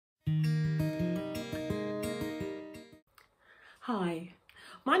Hi,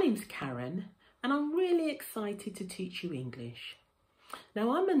 my name's Karen and I'm really excited to teach you English.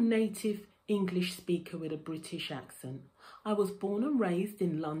 Now, I'm a native English speaker with a British accent. I was born and raised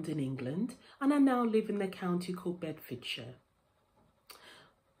in London, England, and I now live in the county called Bedfordshire.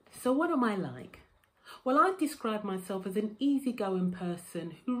 So what am I like? Well, I describe myself as an easygoing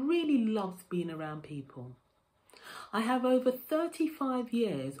person who really loves being around people. I have over 35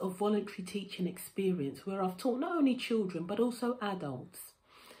 years of voluntary teaching experience where I've taught not only children but also adults.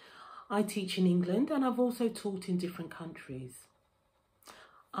 I teach in England and I've also taught in different countries.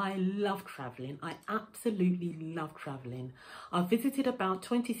 I love travelling. I absolutely love travelling. I've visited about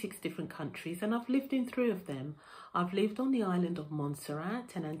 26 different countries and I've lived in 3 of them. I've lived on the island of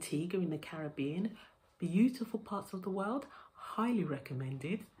Montserrat and Antigua in the Caribbean. Beautiful parts of the world, highly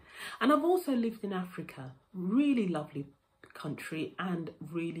recommended. And I've also lived in Africa, really lovely country and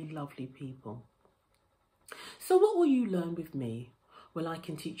really lovely people. So what will you learn with me? Well, I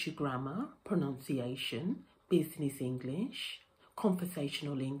can teach you grammar, pronunciation, business English,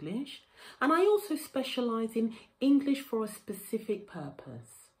 conversational English, and I also specialise in English for a specific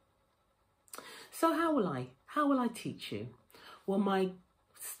purpose. So how will I teach you? Well, my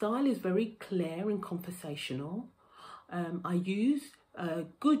style is very clear and conversational. I use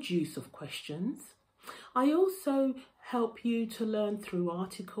good use of questions. I also help you to learn through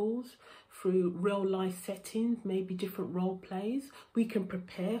articles, through real life settings, maybe different role plays. We can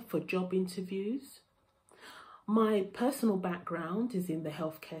prepare for job interviews. My personal background is in the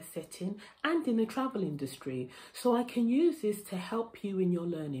healthcare setting and in the travel industry, so I can use this to help you in your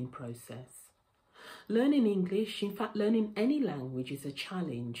learning process. Learning English, in fact learning any language, is a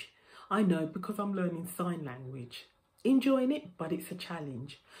challenge. I know, because I'm learning sign language. Enjoying it, but it's a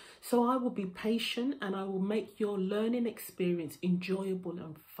challenge. So I will be patient and I will make your learning experience enjoyable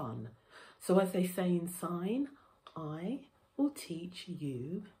and fun. So as they say in sign, I will teach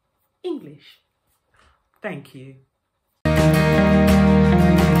you English. Thank you.